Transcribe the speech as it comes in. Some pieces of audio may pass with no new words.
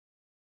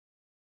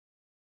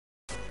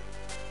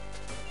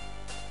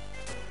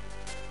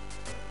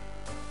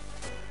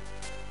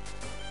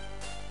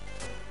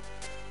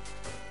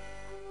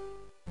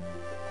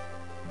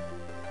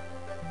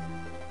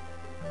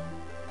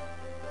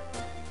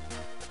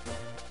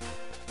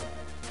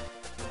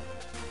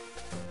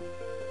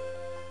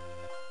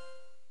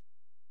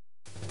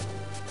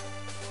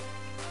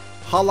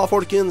Halla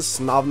folkens,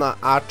 navnet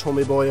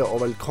Tommyboy og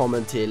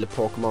velkommen til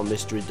Pokémon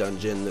Mystery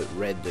Dungeon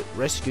Red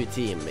Rescue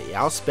Team. Jeg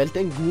har spilt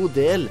en god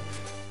del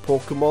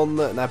Pokémon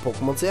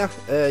sier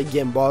jeg,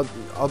 Gameboy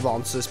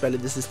Advance-spill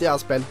i det siste. Jeg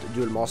har spilt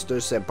Duel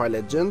Masters Empire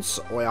Legends,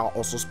 og jeg har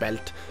også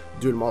spilt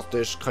Duel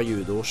Masters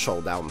Kayudo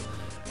Showdown.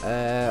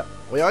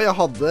 Og ja, jeg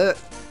hadde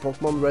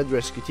Pokémon Red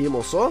Rescue Team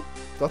også.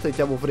 Da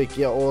tenkte jeg hvorfor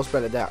ikke å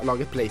spille det,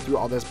 lage et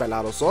playthrough av det spillet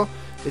her også.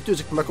 Litt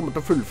usikker om jeg kommer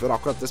til å fullføre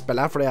akkurat det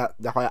spillet her, for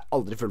det har jeg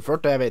aldri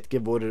fullført, og jeg vet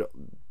ikke hvor...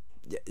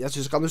 Jeg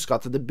synes jeg kan huske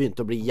at det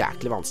begynte å bli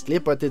jæklig vanskelig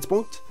på et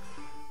tidspunkt.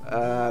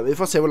 Vi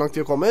får se hvor langt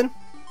vi kommer.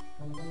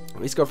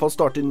 Vi skal i hvert fall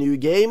starte en new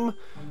game.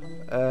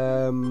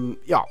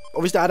 Ja,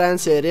 og hvis det er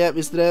en serie,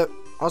 hvis dere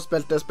har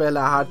spilt det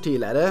spillet her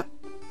tidligere,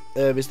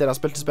 hvis dere har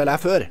spilt det spillet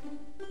her før,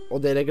 og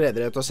dere gleder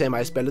dere til å se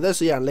meg spille det,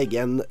 så gjerne legge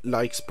en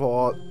likes på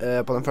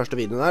den første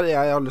videoen her.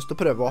 Jeg har lyst til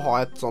å prøve å ha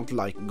et sånt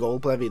like goal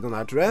på den videoen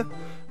her, tror jeg.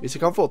 Hvis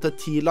jeg kan få til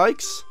 10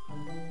 likes,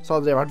 så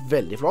hadde det vært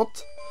veldig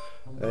flott.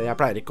 Jeg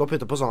pleier ikke å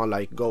putte på sånne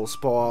like goals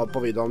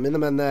på videoene mine,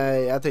 men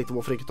jeg tenkte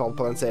hvorfor ikke ta den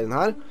på den serien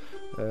her.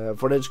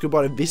 For dere skulle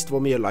bare visst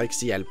hvor mye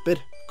likes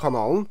hjelper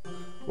kanalen,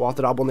 og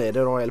at dere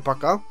abonnerer og hele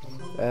pakka.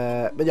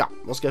 Men ja,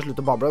 nå skal jeg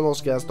slutte å bable. Nå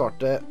skal jeg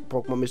starte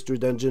Pokémon Mystery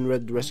Dungeon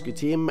Red Rescue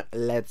Team.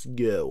 Let's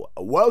go!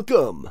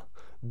 Welcome!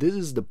 This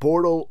is the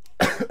portal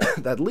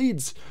that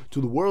leads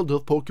to the world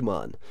of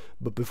Pokémon.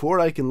 But before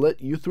I can let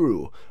you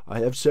through, I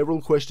have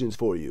several questions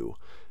for you.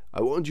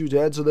 I want you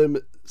to answer them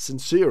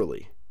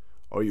sincerely.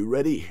 Are you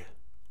ready?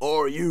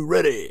 Are you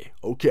ready?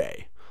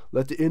 Okay,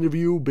 let the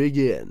interview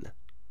begin.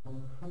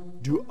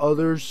 Do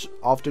others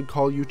often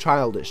call you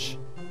childish?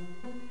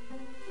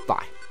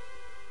 Bye.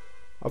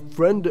 A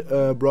friend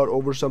brought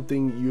over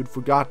something you'd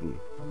forgotten.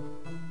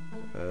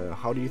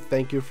 How do you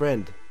thank your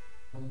friend?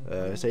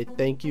 Say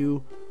thank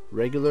you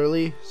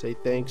regularly. Say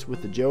thanks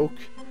with a joke.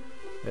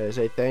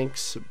 Say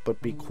thanks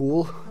but be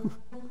cool.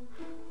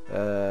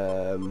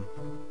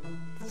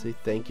 Say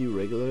thank you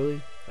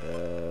regularly.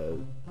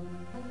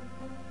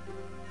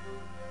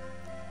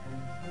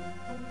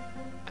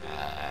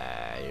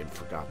 You'd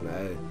forgotten.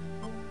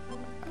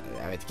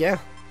 Jeg vet ikke.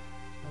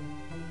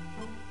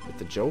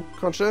 With a joke,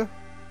 kanskje?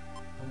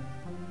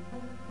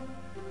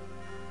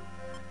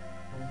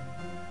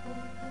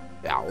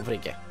 Ja, hvorfor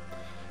ikke?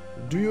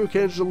 Do you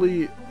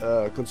occasionally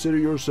consider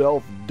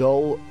yourself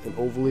dull and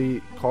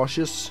overly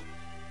cautious?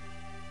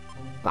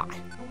 Nei.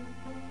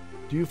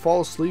 Do you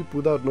fall asleep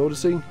without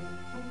noticing?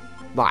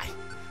 Nei.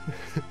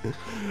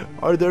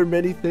 Are there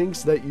many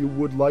things that you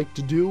would like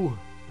to do?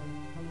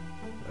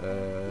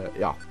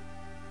 Yeah.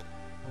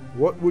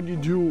 What would you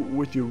do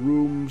with your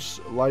room's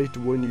light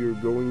when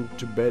you're going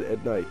to bed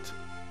at night?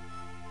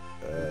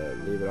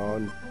 Leave it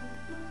on.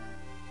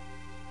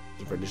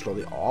 Selvfølgelig slå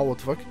de av, what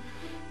the fuck?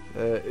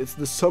 It's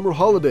the summer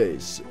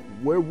holidays.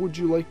 Where would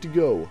you like to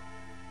go?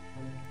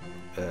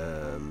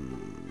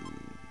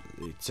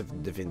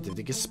 Definitivt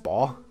ikke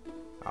spa.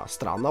 Ja,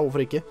 stranda, hvorfor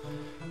ikke?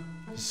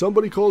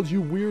 Somebody called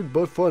you weird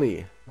but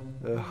funny.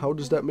 How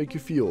does that make you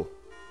feel?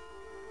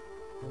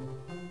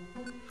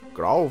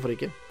 Glad, hvorfor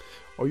ikke?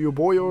 Are you a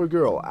boy or a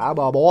girl? I'm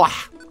a boy.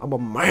 I'm a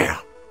man.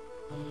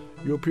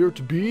 You appear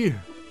to be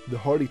the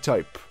hardy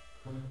type.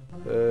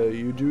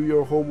 You do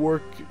your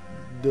homework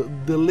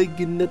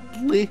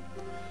diligently.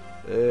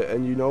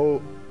 And you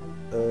know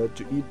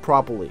to eat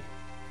properly.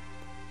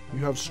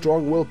 You have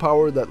strong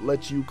willpower that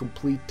lets you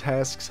complete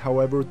tasks,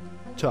 however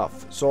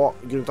tough. Så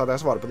grunnen til at jeg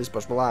svarer på de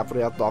spørsmålene er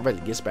fordi at da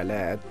velger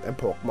spillet en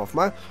Pokémon for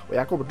meg, og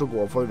jeg kommer til å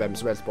gå for hvem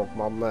som helst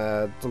Pokémon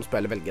som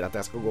spillet velger at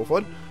jeg skal gå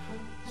for.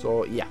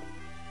 Så ja.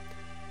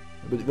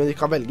 Men vi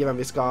kan velge hvem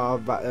vi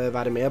skal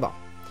være med da.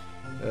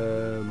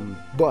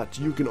 But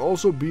you can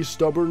also be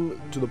stubborn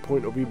to the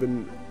point of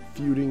even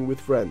feuding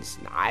with friends.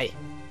 Nei,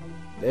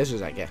 det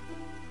synes jeg ikke.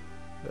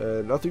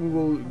 Nothing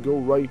will go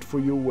right for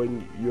you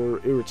when you're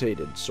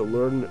irritated, so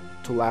learn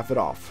to laugh it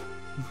off.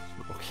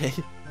 Okay.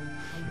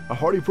 A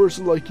hardy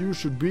person like you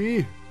should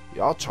be...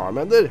 Ja,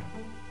 Charmander.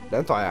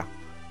 Den tar jeg.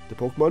 The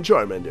Pokémon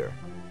Charmander.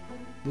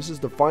 This is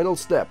the final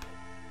step.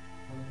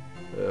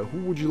 Who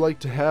would you like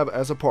to have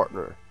as a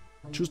partner?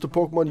 Choose the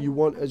Pokémon you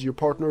want as your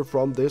partner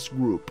from this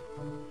group.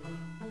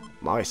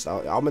 Nice.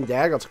 Ja, men det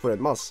er jeg ganske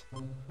fornøyd med, ass.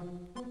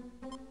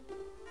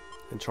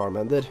 En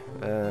Charmander.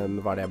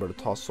 Hva er det jeg burde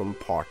ta som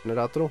partner,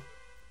 jeg tror?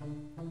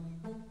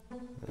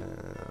 Det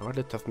har vært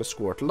litt tøft med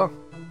Squirtle da.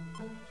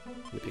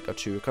 Med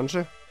Pikachu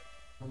kanskje.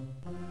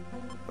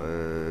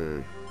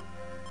 Nei,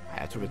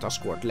 jeg tror vi tar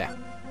Squirtle, jeg.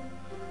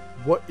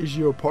 What is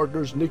your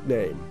partner's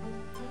nickname?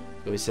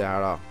 Skal vi se her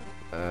da.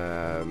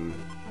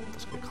 Hva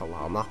skal vi kalle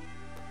han da?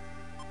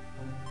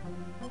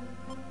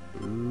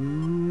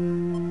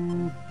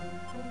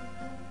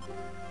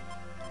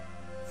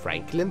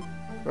 Franklin,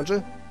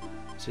 kanskje?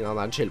 Siden han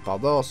er en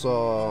skilpadde, og så...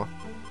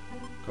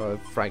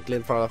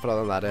 Franklin fra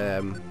den der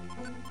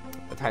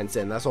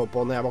tegnescenen jeg så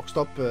på når jeg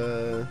vokste opp.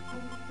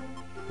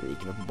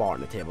 Ikke med på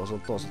barne-tv og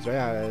sånt også, tror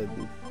jeg.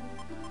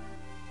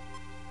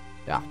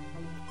 Ja.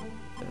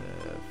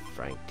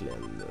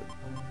 Franklin.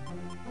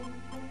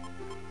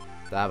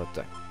 Der, vet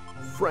du.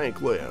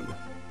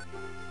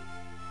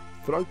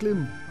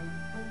 Franklin.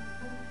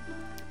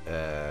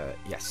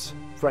 Yes.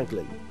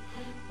 Franklin.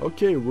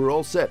 Okay, we're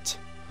all set.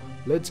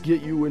 Let's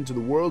get you into the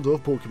world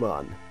of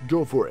Pokemon.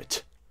 Go for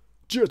it.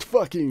 Just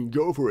fucking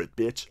go for it,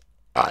 bitch.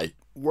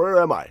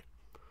 Where am I?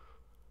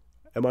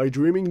 Am I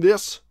dreaming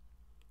this?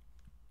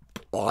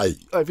 I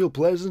feel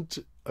pleasant.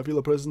 I feel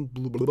a pleasant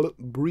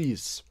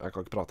breeze. Jeg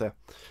kan ikke prate.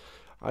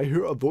 I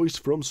hear a voice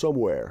from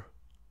somewhere.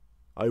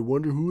 I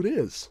wonder who it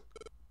is.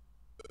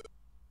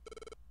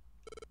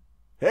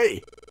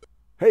 Hey!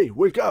 Hey,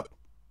 wake up!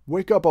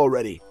 Wake up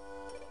already!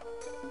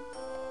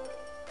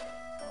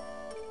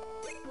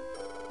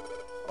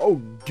 Oh,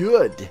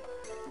 good!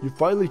 You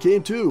finally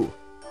came to.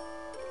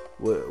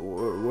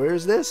 Where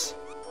is this?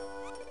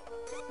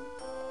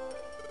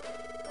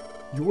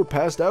 You were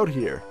passed out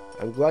here.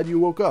 I'm glad you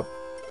woke up.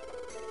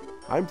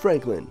 I'm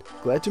Franklin.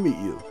 Glad to meet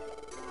you.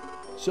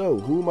 So,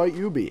 who might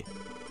you be?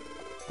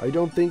 I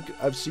don't think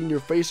I've seen your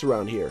face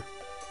around here.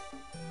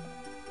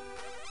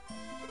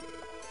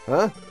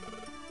 Huh?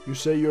 You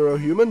say you're a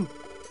human?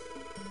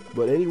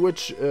 But any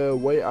which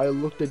way I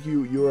looked at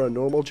you, you're a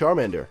normal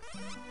Charmander.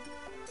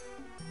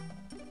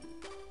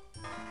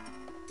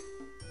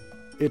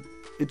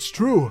 It's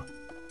true.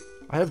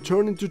 I have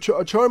turned into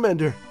a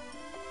Charmander.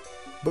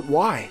 But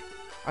why?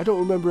 I don't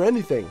remember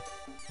anything.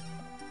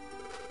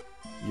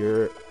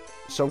 You're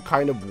some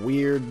kind of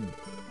weird...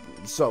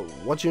 So,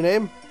 what's your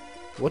name?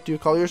 What do you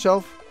call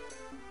yourself?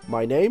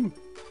 My name?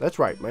 That's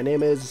right, my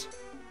name is...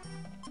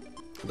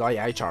 Da er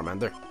jeg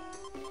Charmander.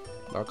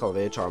 Da kaller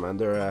vi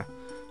Charmander...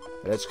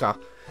 Eller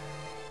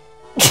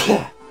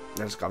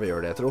skal vi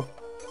gjøre det, tro?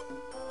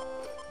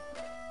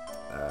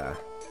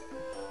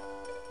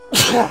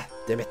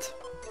 Dammit.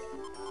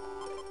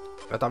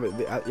 Vet du,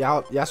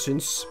 jeg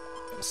synes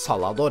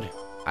Salador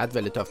er et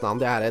veldig tøft navn.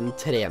 Det er en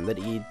trener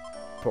i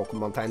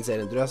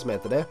Pokémon-tegnserien, tror jeg, som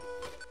heter det.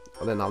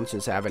 Og det navnet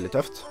synes jeg er veldig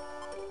tøft.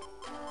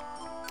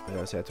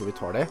 Så jeg tror vi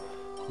tar det.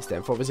 I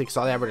stedet for, hvis ikke så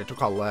hadde jeg vurdert å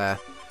kalle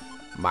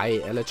meg,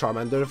 eller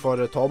Charmander, for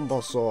Tom,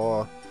 og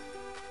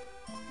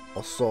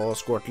så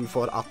Squirtle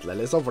for Atle,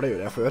 liksom, for det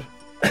gjorde jeg før.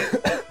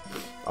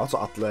 Altså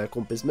Atle,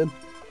 kompisen min.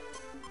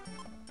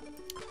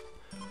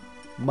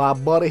 My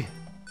buddy.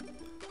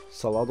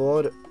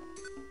 Salador.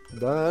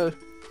 Der.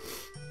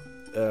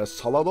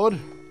 Salador.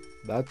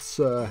 That's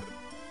a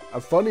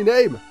funny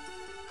name.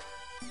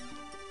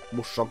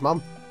 Morsomt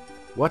navn.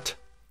 What?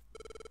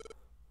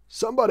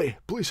 Somebody,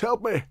 please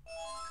help me.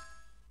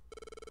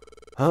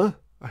 Huh?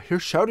 I hear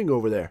shouting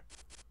over there.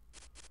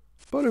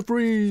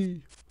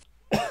 Butterfree.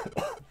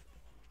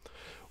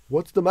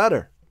 What's the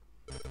matter?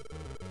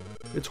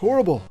 It's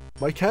horrible.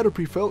 My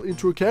Caterpie fell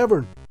into a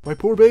cavern. My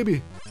poor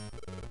baby.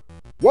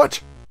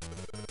 What?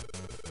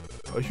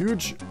 A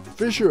huge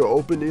fissure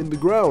opened in the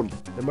ground,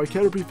 and my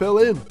Caterpie fell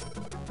in.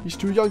 He's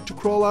too young to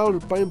crawl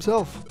out by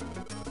himself.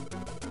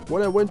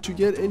 When I went to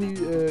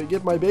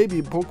get my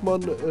baby,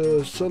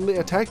 Pokemon suddenly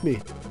attacked me.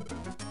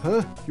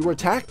 Huh? You were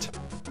attacked?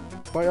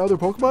 By other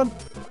Pokemon?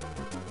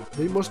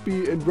 They must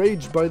be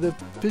enraged by the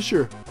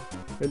fissure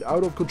and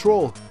out of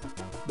control.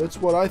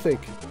 That's what I think.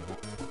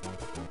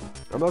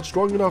 I'm not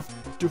strong enough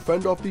to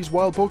fend off these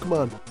wild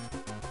Pokemon.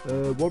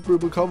 What will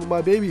become of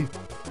my baby?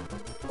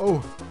 Oh,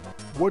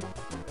 what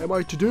am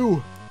I to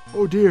do?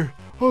 Oh dear,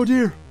 oh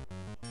dear.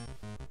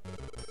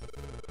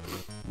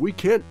 We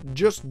can't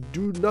just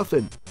do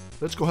nothing.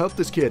 Let's go help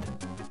this kid.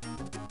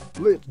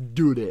 Let's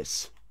do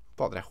this.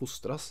 Fader, jeg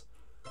hoster, ass.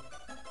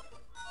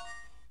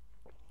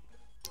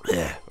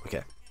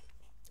 Okay.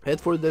 Head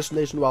for the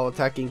destination while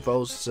attacking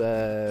foes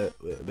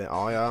med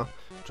ja.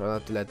 Try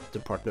not to let the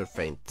partner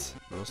faint.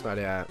 Men hvordan er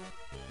det jeg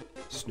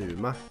snur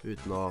meg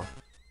uten å...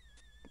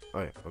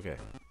 Oi, ok.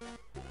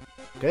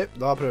 Ok,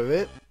 da prøver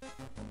vi.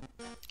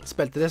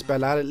 Spilte det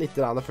spillet her litt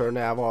før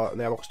når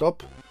jeg vokste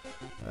opp.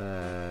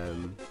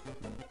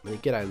 Men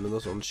ikke regn med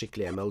noe sånn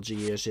skikkelig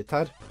MLG-shit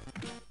her.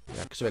 Jeg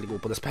er ikke så veldig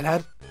god på det spillet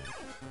her.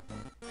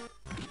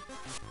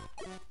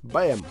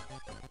 Bam!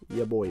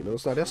 Yeah boy, men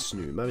hvordan er det jeg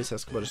snur meg hvis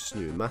jeg skal bare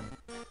snu meg?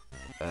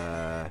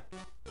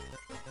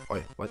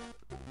 Oi, what?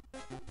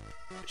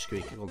 Jeg husker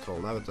ikke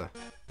kontrollen her, vet du.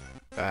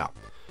 Ja.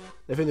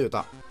 Det finner vi ut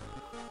av.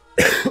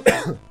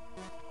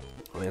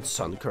 Og en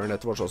sunkern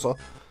etter vårs også.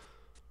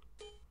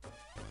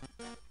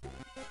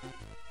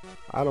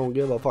 I don't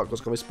give a fuck, og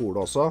skal vi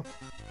spole også.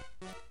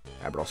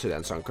 Jeg blåser i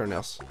den sunkern,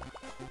 ass.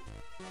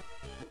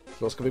 Så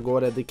da skal vi gå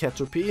og redde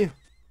Caterpie.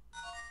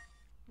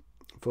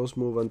 First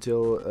move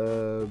until,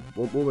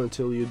 won't move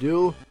until you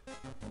do.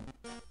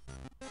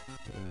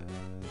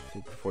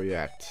 Think before you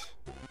act.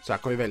 Så her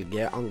kan vi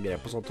velge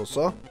angrep og sånt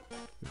også.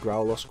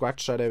 Growl og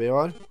Scratch er det vi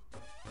har.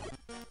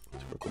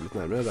 Så får vi komme litt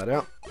nærmere, der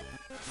ja.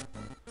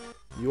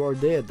 You are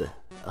dead.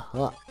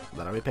 Aha,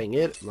 der har vi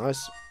penger,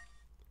 nice.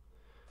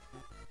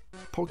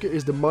 Poker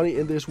is the money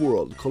in this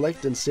world.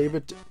 Collect and save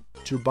it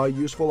to buy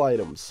useful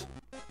items.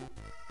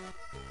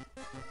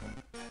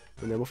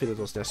 Men jeg må finne ut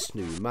hvordan jeg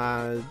snur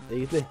meg,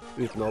 egentlig.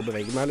 Uten å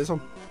bevege meg,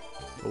 liksom.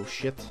 Oh,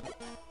 shit.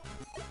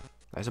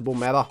 Nei, så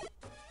bommer jeg, da.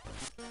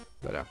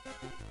 Der, ja.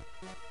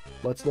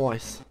 That's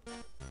nice.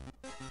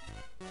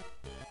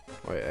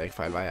 Oi, jeg gikk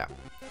feil vei, ja.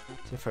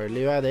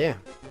 Selvfølgelig gjør jeg det.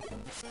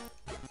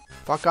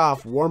 Fuck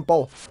off,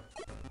 Wormple.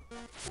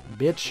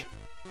 bitch.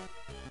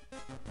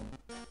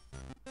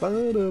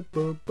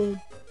 Ba-da-ba-ba.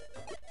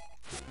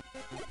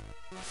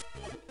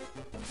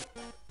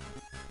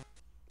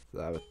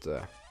 Der, vet du.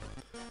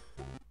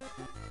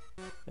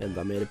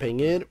 Enda mer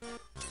penger.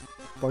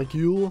 Thank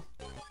you.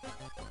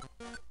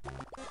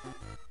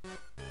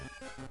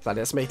 Så det er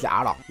det som egentlig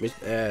er, da.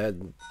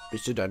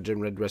 Mr.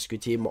 Dungeon, Red Rescue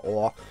Team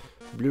og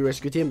Blue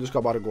Rescue Team. Du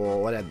skal bare gå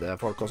og redde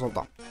folk og sånt,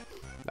 da.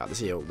 Ja, det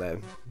sier jo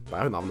det. Det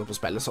er jo navnet på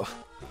spillet, så.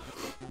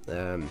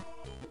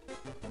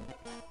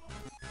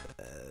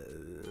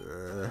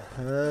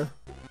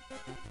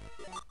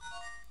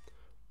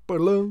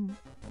 Balloon.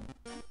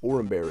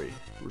 Oranberry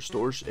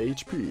restores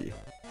HP.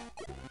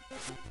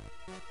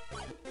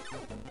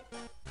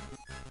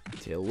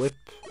 Tail whip.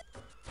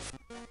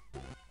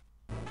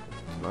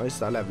 Nice,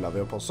 der leveler vi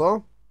opp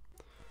også.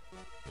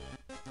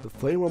 The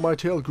flame on my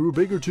tail grew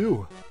bigger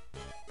too.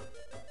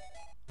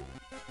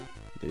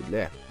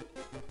 Nydelig.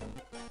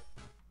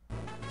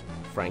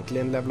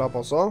 Franklin leveler opp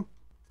også.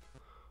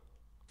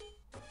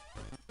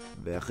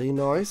 Very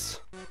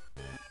nice.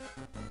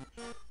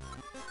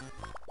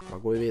 Da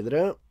går vi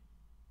videre.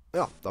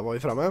 Ja, da var vi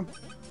fremme.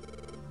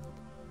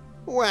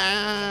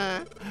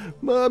 Wah!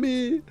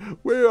 Mommy,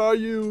 where are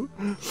you?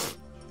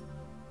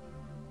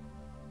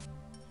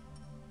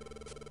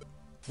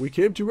 We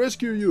came to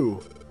rescue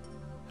you.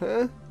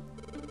 Huh?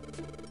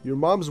 Your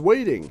mom's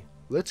waiting.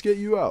 Let's get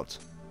you out.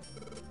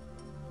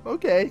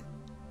 Okay.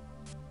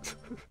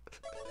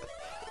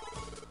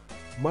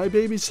 My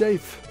baby's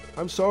safe.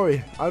 I'm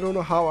sorry. I don't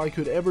know how I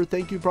could ever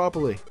thank you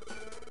properly.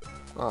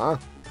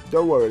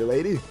 Don't worry,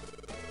 lady.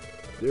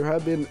 There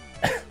have been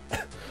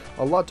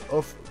a lot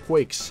of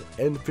quakes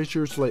and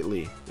fissures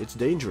lately. It's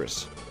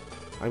dangerous.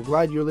 I'm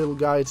glad your little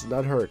guy is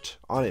not hurt,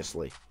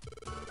 honestly.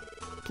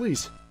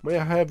 Please, may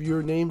I have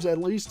your names at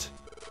least?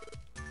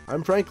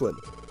 I'm Franklin,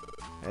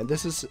 and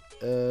this is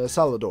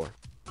Salvador.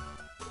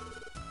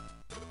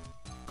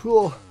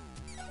 Cool.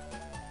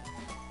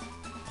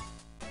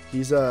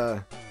 He's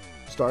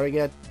staring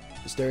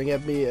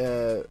at me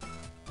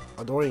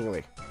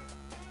adoringly.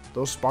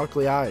 Those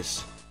sparkly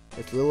eyes.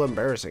 It's a little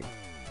embarrassing.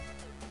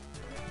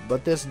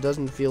 But this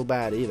doesn't feel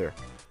bad either.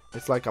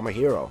 It's like I'm a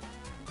hero.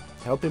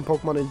 Helping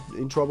Pokemon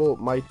in trouble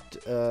might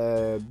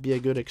be a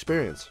good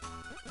experience.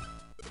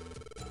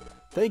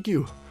 Thank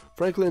you,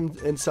 Franklin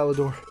and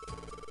Salvador.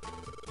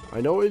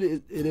 I know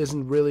it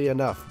isn't really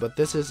enough, but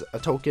this is a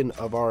token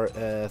of our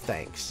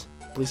thanks.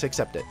 Please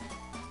accept it.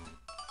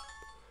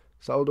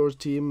 Salvador's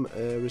team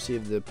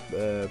received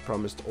the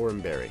promised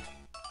Oranberry.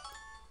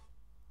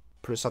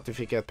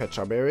 Certificate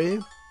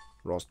Pechaberry.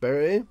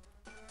 Rostberry.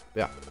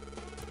 Yeah.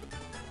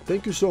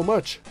 Thank you so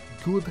much.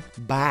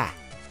 Goodbye.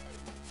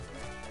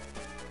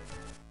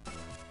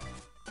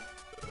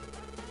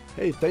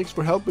 Hey, thanks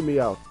for helping me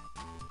out.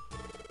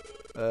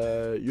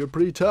 You're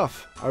pretty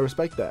tough. I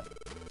respect that.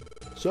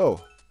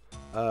 So,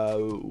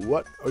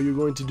 what are you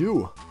going to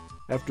do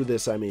after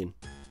this, I mean?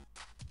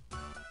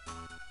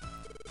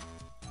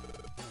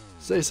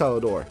 Say,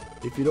 Salvador,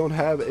 if you don't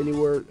have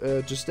anywhere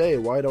to stay,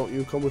 why don't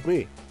you come with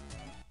me?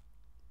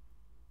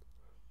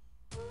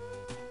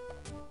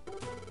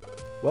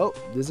 Well,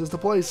 this is the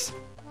place.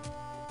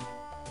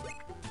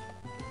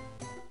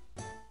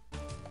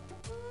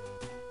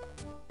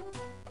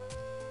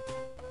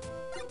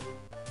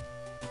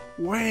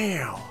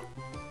 Wow!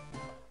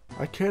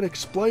 I can't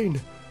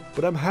explain,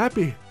 but I'm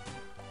happy.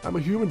 I'm a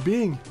human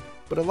being,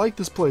 but I like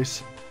this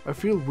place. I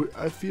feel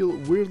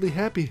weirdly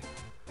happy.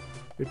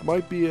 It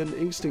might be an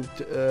instinct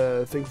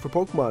thing for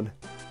Pokemon.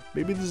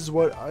 Maybe this is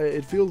what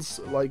it feels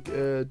like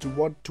to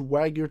want to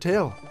wag your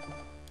tail.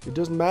 It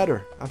doesn't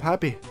matter. I'm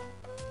happy.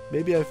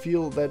 Maybe I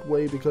feel that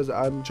way because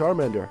I'm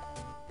Charmander.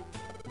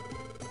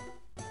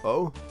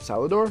 Oh,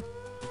 Salvador?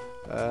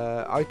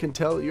 I can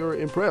tell you're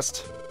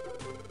impressed.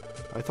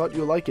 I thought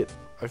you'd like it.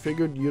 I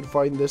figured you'd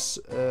find this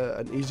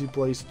an easy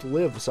place to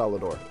live,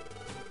 Salvador.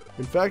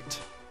 In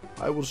fact,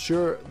 I was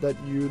sure that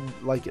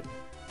you'd like it.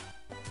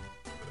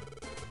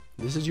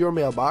 This is your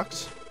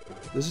mailbox.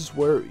 This is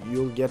where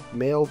you'll get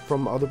mail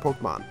from other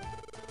Pokemon.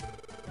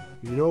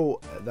 You know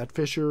that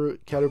fissure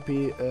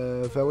Caterpie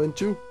fell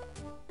into?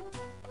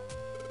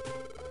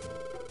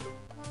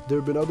 There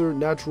have been other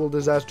natural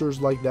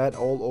disasters like that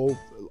all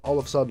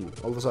of a sudden.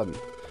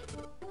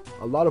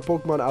 A lot of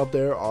Pokemon out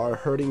there are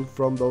hurting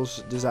from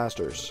those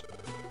disasters.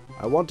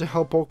 I want to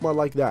help Pokemon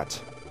like that.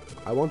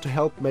 I want to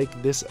help make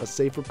this a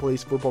safer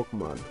place for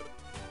Pokemon.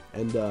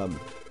 And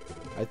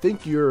I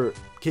think you're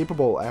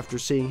capable after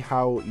seeing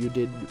how you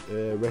did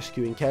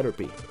rescuing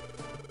Caterpie.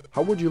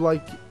 How would you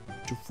like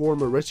to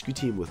form a rescue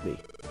team with me?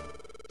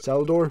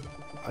 Salvador,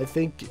 I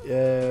think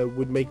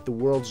would make the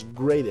world's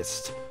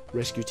greatest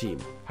rescue team.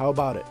 How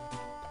about it?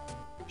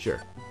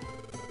 Sure.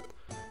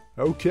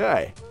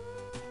 Okay.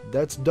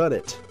 That's done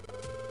it.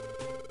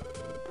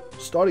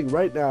 Starting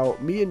right now,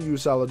 me and you,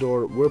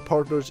 Salvador, we're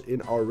partners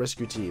in our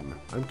rescue team.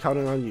 I'm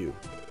counting on you.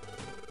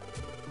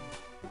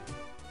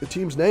 The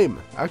team's name?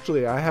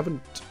 Actually, I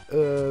haven't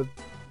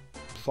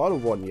thought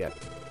of one yet.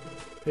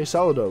 Hey,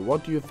 Salvador,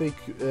 what do you think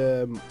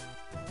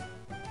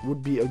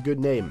would be a good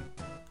name?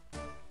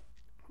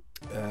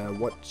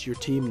 What's your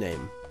team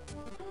name?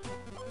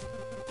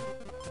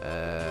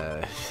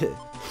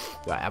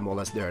 Ja, jeg må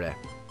nesten gjøre det.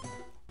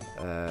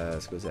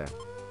 Skal vi se.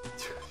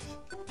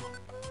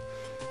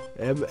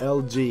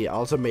 MLG,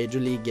 altså Major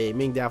League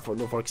Gaming, det for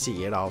når folk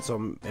sier da, altså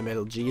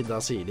MLG, da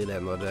sier de det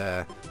når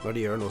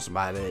de gjør noe som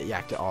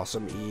jæklig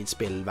awesome i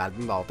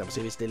spillverden da, alt jeg må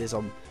si. Hvis de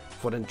liksom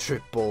får en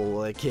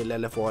triple kill,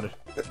 eller får en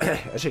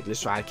skikkelig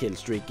svær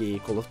killstreak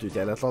i Call of Duty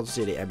eller et eller annet, så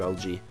sier de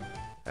MLG,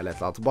 eller et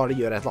eller annet. Bare de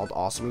gjør et eller annet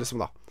awesome liksom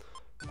da.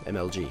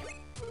 MLG.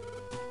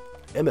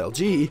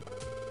 MLG?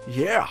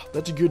 Yeah,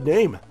 that's a good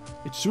name.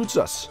 It suits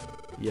us.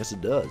 Yes,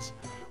 it does.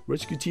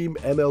 Rescue Team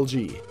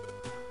MLG.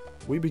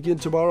 We begin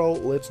tomorrow,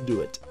 let's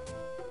do it.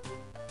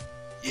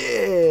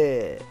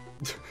 Yeah!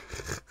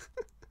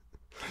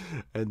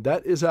 And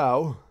that is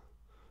how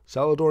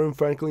Salvador and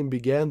Franklin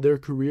began their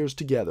careers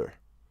together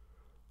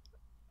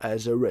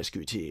as a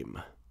rescue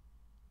team.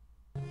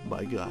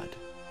 My God.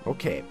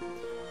 Okay.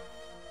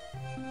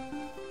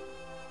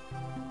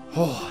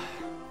 Oh.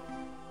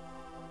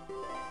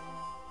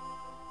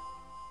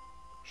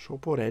 Se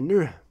på den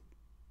nu.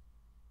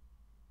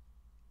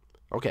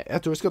 Ok,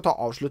 jeg tror vi skal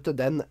avslutte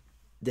den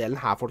delen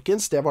her,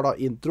 folkens. Det var da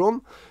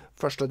introen.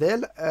 Første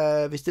del.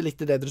 Hvis dere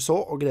likte det dere så,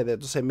 og gleder dere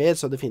til å se mer,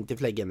 så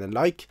definitivt legg inn en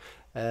like.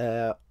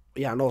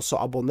 Gjerne også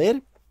abonner,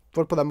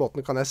 for på den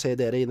måten kan jeg se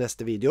dere i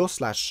neste video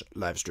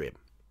 /livestream.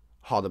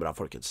 Ha det bra,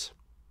 folkens.